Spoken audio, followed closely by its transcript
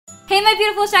Hey my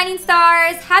beautiful shining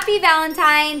stars, happy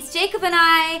Valentine's. Jacob and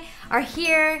I are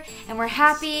here and we're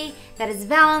happy that it's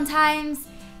Valentine's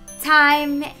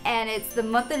time and it's the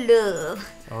month of love.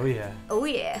 Oh yeah. Oh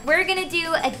yeah. We're gonna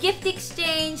do a gift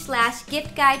exchange /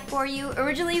 gift guide for you.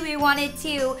 Originally we wanted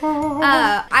to,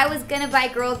 I was gonna buy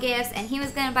girl gifts and he was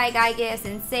gonna buy guy gifts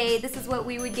and say this is what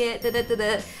we would get,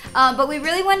 but we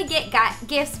really want to get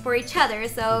gifts for each other.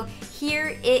 So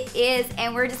here it is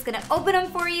and we're just gonna open them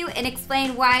for you and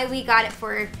explain why we got it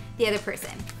for the other person.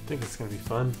 I think it's gonna be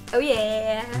fun. Oh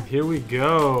yeah. Here we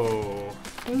go.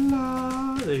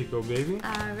 Hola. There you go, baby.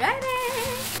 Alrighty.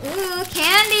 Ooh,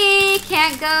 candy.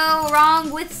 Can't go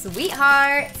wrong with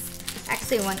sweethearts.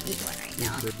 Actually, I want to eat one right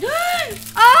now.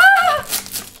 Oh!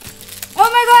 Oh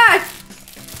my gosh!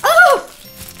 Oh!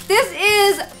 This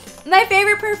is my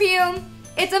favorite perfume.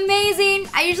 It's amazing.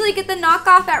 I usually get the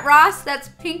knockoff at Ross. That's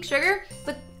pink sugar,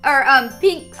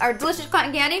 or delicious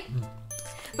cotton candy.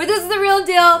 But this is the real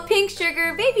deal. Pink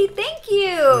sugar, baby. Thank you.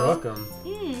 You're welcome.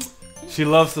 She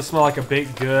loves to smell like a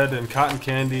baked good, and cotton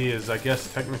candy is, I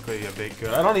guess, technically a baked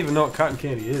good. I don't even know what cotton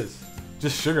candy is.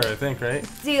 Just sugar, I think, right?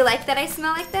 Do you like that I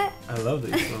smell like that? I love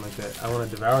that you smell like that. I want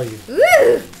to devour you.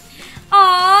 Ooh!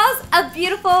 Aw, a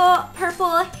beautiful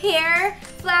purple hair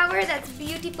flower. That's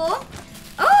beautiful.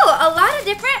 Oh, a lot of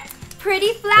different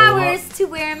pretty flowers to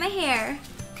wear in my hair.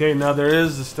 Okay, now there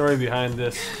is a story behind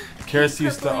this. Charis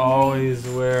used to always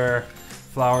wear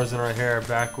flowers in her hair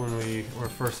back when we were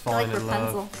first falling in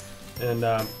love. And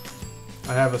I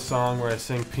have a song where I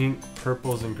sing pink,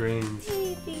 purples, and greens.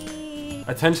 Baby.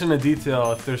 Attention to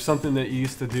detail. If there's something that you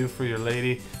used to do for your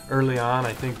lady early on,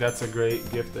 I think that's a great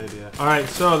gift idea. Alright,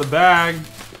 so the bag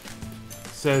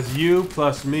says you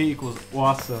plus me equals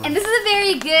awesome. And this is a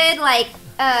very good, like,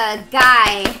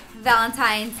 guy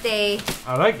Valentine's Day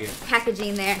I like it.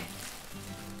 Packaging there.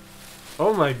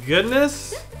 Oh my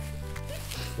goodness.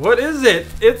 What is it?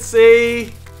 It's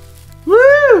a...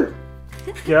 Woo!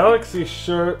 Galaxy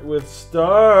shirt with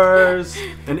stars.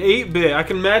 An 8-bit. I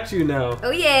can match you now.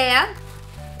 Oh yeah.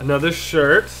 Another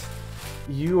shirt.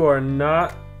 You are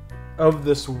not of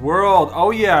this world.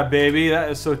 Oh yeah, baby. That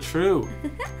is so true.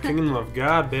 Kingdom of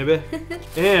God, baby.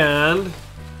 And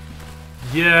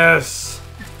yes,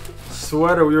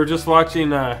 sweater. We were just watching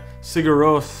Sigur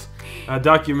Rós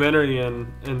documentary, and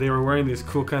they were wearing these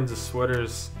cool kinds of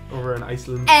sweaters over in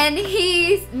Iceland. And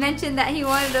he mentioned that he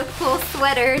wanted a cool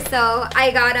sweater, so I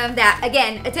got him that.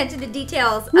 Again, attention to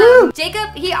details.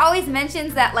 Jacob, he always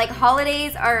mentions that like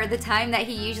holidays are the time that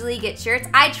he usually gets shirts.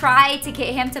 I try to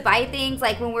get him to buy things,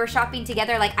 like when we're shopping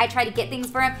together, like I try to get things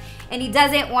for him, and he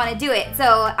doesn't want to do it.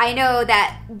 So I know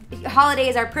that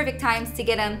holidays are perfect times to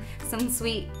get him some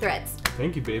sweet threads.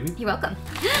 Thank you, baby. You're welcome.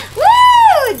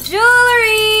 Woo!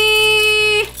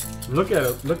 Jewelry! Look at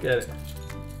it. Look at it.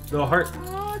 Little heart.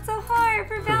 Oh, it's a heart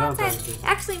for Valentine's.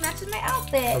 Actually matches my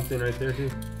outfit. Something right there too.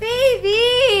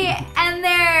 Baby! And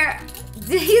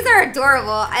these are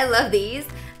adorable. I love these.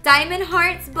 Diamond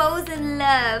hearts, bows, and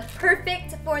love.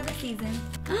 Perfect for the season.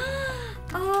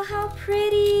 Oh, how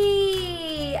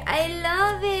pretty. I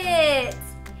love it.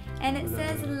 And it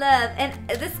says love. And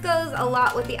this goes a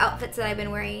lot with the outfits that I've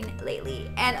been wearing lately.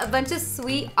 And a bunch of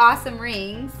sweet, awesome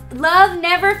rings. Love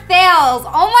never fails.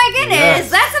 Oh my goodness.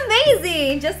 Yes. That's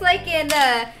amazing. Just like in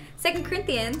 2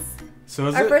 Corinthians. So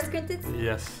is or it? 1 Corinthians?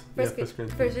 Yes. First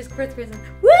Corinthians. Corinthians.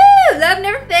 Woo! Love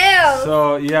never fails.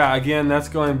 So yeah, again, that's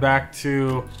going back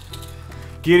to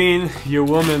getting your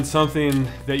woman something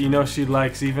that you know she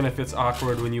likes, even if it's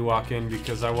awkward when you walk in,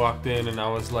 because I walked in and I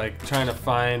was like trying to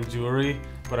find jewelry,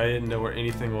 but I didn't know where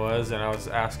anything was, and I was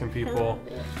asking people.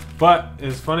 But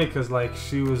it's funny because like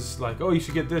she was like, oh, you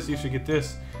should get this, you should get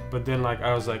this. But then like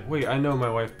I was like, wait, I know my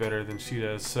wife better than she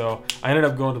does. So I ended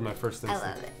up going to my first instinct. I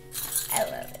love it. I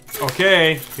love it.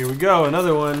 Okay, here we go,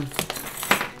 another one.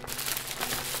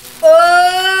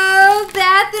 Oh,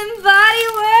 Bath and Body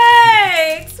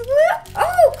Works!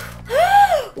 Oh,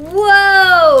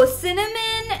 whoa!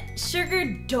 Cinnamon sugar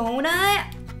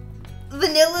donut,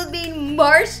 vanilla bean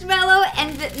marshmallow,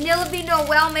 and vanilla bean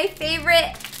Noel, my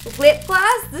favorite lip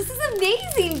gloss. This is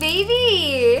amazing,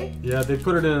 baby! Yeah, they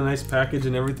put it in a nice package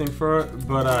and everything for it,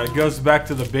 but it goes back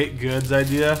to the baked goods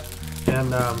idea.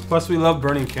 And plus we love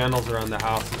burning candles around the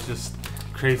house. It just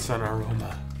creates an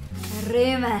aroma.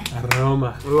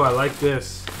 Aroma. Ooh, I like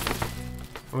this.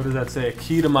 What does that say? A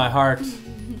key to my heart.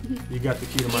 You got the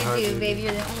key to my heart. You do, baby.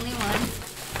 You're the only one.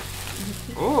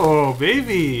 Oh,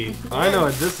 baby. I know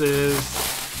what this is.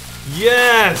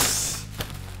 Yes!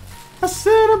 A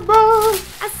Cinnabon!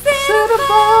 A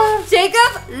Cinnabon!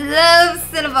 Jacob loves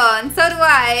Cinnabon. So do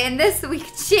I. And this we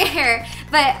share.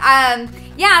 But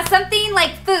Yeah, something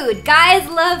like food. Guys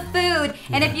love food,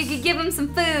 and if you could give them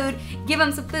some food, give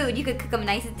them some food. You could cook them a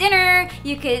nice dinner.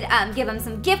 You could give them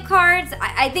some gift cards.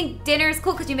 I think dinner is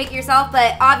cool because you make it yourself,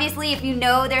 but obviously if you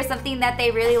know there's something that they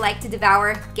really like to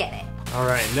devour, get it. All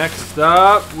right, next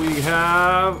up we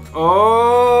have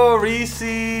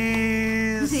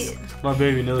Reese's. My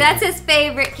baby knows. That's his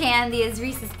favorite candy is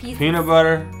Reese's Pieces. Peanut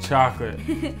butter, chocolate.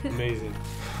 Amazing.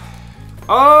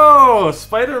 Oh,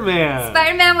 Spider-Man.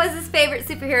 Spider-Man was his favorite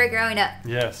superhero growing up.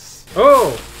 Yes.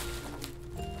 Oh,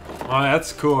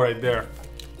 that's cool right there.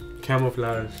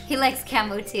 Camouflage. He likes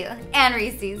camo too, and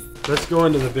Reese's. Let's go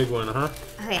into the big one, huh?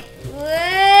 Okay.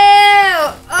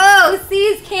 Whoa! Oh,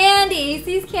 C's candy.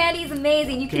 C's candy is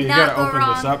amazing. You cannot go wrong. You gotta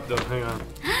open this up though. Hang on.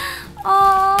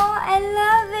 Oh, I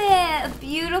love it. A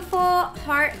beautiful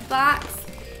heart box.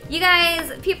 You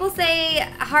guys, people say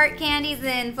heart candies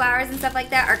and flowers and stuff like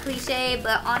that are cliche,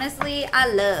 but honestly, I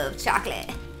love chocolate.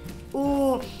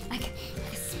 Ooh, I can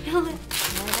smell it.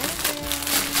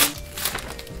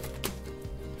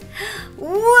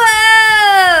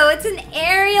 Whoa! It's an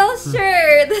Ariel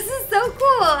shirt. This is so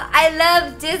cool. I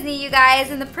love Disney, you guys,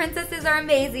 and the princesses are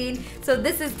amazing. So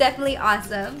this is definitely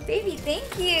awesome. Baby,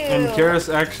 thank you. And Charis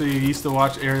actually used to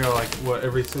watch Ariel like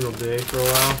every single day for a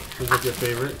while. Was it your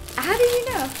favorite? How do you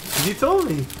know? He told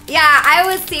me. Yeah, I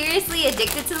was seriously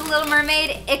addicted to The Little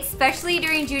Mermaid, especially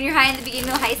during junior high and the beginning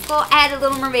of high school. I had a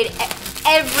Little Mermaid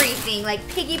everything, like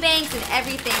piggy banks and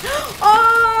everything.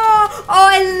 Oh,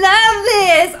 I love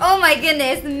this. Oh my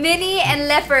goodness, Minnie and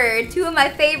Leopard, two of my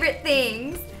favorite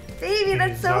things. Baby,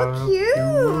 that's so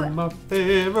cute. My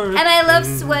favorite and I love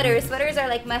sweaters. Sweaters are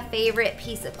like my favorite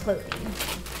piece of clothing.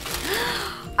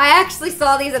 I actually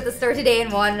saw these at the store today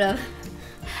and wanted them.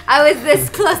 I was this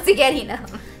close to getting them.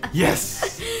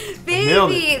 Yes.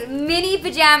 Baby, mini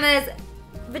pajamas.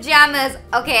 Pajamas.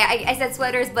 Okay, I said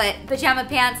sweaters, but pajama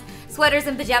pants. Sweaters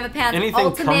and pajama pants.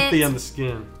 Anything comfy on the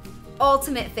skin.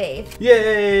 Ultimate fave.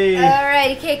 Yay!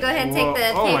 Alright, okay, go ahead and take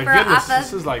the paper off of.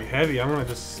 This is like heavy. I'm gonna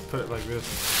just put it like this.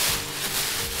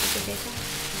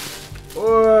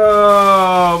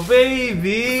 Whoa,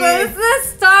 baby! So this is a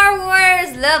Star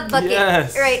Wars love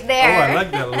bucket right there. Oh, I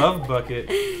like that love bucket.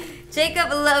 Jacob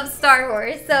loves Star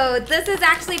Wars, so this is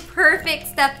actually perfect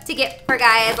stuff to get for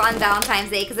guys on Valentine's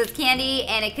Day because it's candy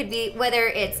and it could be whether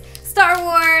it's Star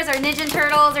Wars or Ninja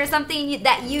Turtles or something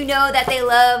that you know that they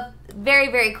love. Very,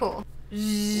 very cool.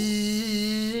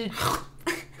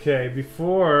 Okay,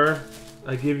 before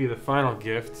I give you the final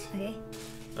gift, okay,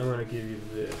 I'm gonna give you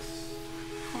this.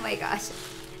 Oh my gosh,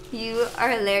 you are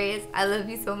hilarious. I love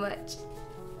you so much.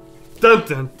 Dun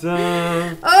dun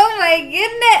dun. Oh my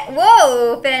goodness!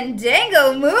 Whoa,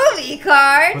 Fandango movie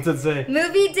card. What's it say?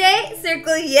 Movie date,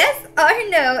 circle yes or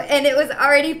no, and it was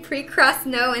already pre-crossed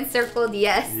no and circled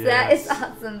yes. That is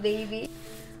awesome, baby.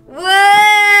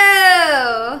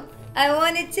 Whoa! I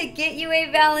wanted to get you a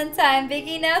Valentine big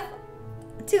enough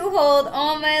to hold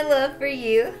all my love for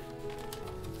you.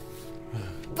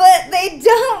 But they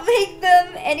don't make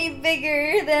them any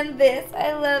bigger than this.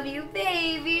 I love you,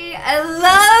 baby. I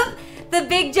love the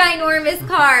big ginormous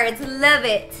cards. Love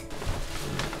it.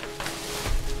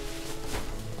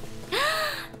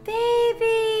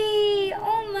 Baby.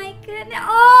 Oh my goodness.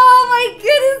 Oh my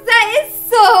goodness. That is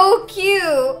so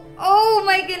cute. Oh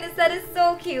my goodness, that is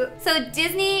so cute. So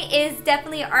Disney is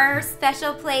definitely our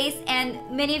special place, and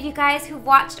many of you guys who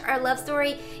watched our love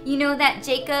story, you know that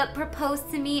Jacob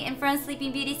proposed to me in front of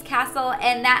Sleeping Beauty's castle,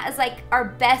 and that is like our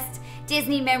best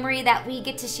Disney memory that we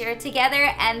get to share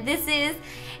together. And this is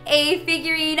a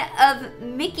figurine of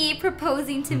Mickey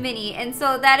proposing to Minnie, and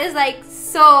so that is like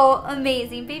so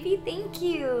amazing. Baby, thank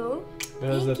you.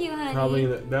 Thank you, honey. Probably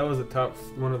that was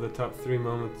one of the top 3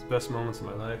 best moments of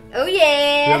my life. Oh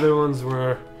yeah. The other ones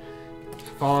were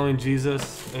following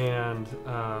Jesus and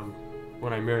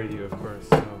when I married you, of course.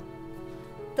 So.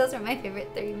 Those are my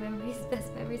favorite 3 memories,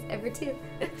 best memories ever too.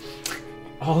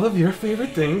 All of your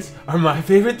favorite things are my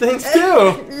favorite things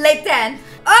too. Like 10.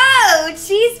 Oh,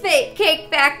 Cheesecake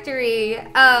Factory.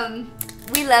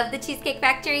 We love the Cheesecake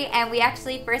Factory, and we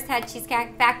actually first had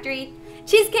Cheesecake Factory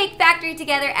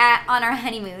together on our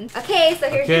honeymoon. Okay, so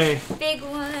here's this big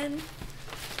one.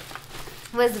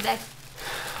 What's the best?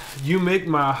 You make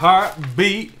my heart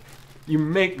beat. You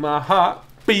make my heart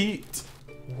beat.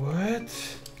 What?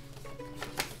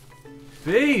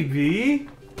 Baby.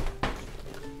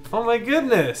 Oh my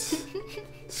goodness.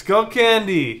 Skull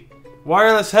candy.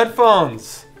 Wireless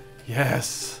headphones.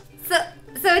 Yes.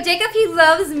 So Jacob, he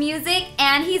loves music,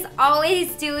 and he's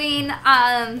always doing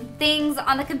things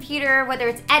on the computer, whether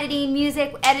it's editing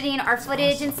music, editing our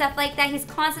footage and stuff like that. He's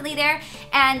constantly there.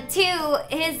 And 2,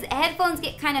 his headphones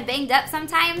get kind of banged up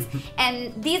sometimes,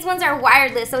 and these ones are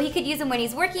wireless, so he could use them when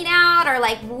he's working out or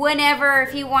like whenever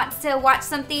if he wants to watch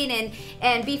something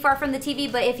and be far from the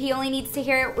TV. But if he only needs to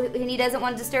hear it and he doesn't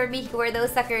want to disturb me, he can wear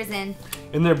those suckers in.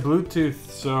 And they're Bluetooth,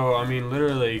 so I mean,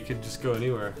 literally, you could just go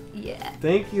anywhere. Yeah.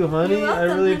 Thank you, honey. You're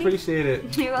welcome, I really honey. appreciate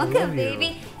it. You're welcome,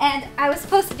 baby. And I was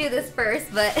supposed to do this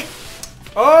first, but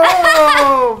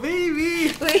oh,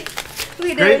 baby!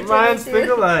 we Great minds think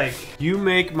alike. You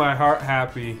make my heart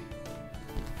happy.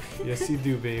 Yes, you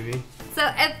do, baby. So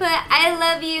I put, I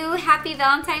love you, happy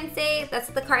Valentine's Day. That's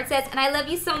what the card says. And I love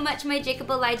you so much, my Jacob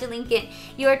Elijah Lincoln.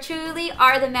 You truly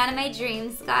are the man of my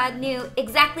dreams. God knew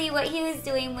exactly what he was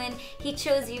doing when he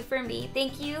chose you for me.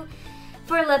 Thank you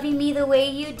for loving me the way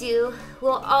you do.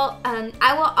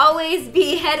 I will always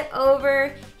be head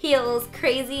over heels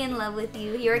crazy in love with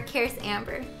you. You're Charis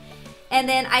Amber. And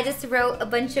then I just wrote a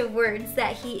bunch of words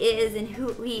that he is and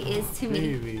who he is to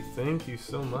me. Baby, thank you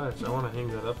so much. I want to hang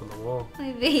that up on the wall.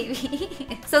 My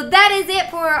baby. So that is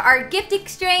it for our gift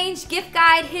exchange, gift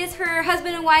guide, his, her,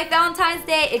 husband and wife Valentine's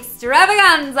Day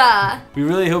extravaganza. We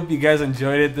really hope you guys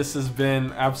enjoyed it. This has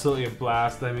been absolutely a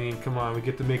blast. I mean, come on, we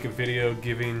get to make a video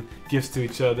giving gifts to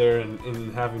each other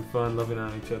and having fun, loving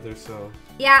on each other. So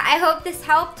yeah, I hope this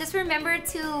helped. Just remember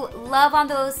to love on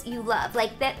those you love.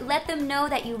 Like that, let them know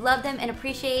that you love them and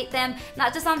appreciate them,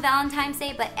 not just on Valentine's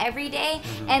Day, but every day.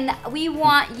 And we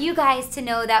want you guys to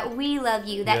know that we love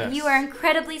you, that you are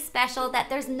incredibly special, that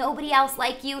there's nobody else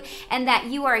like you, and that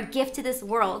you are a gift to this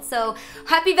world. So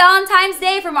happy Valentine's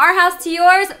Day from our house to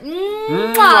yours.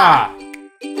 Mwah!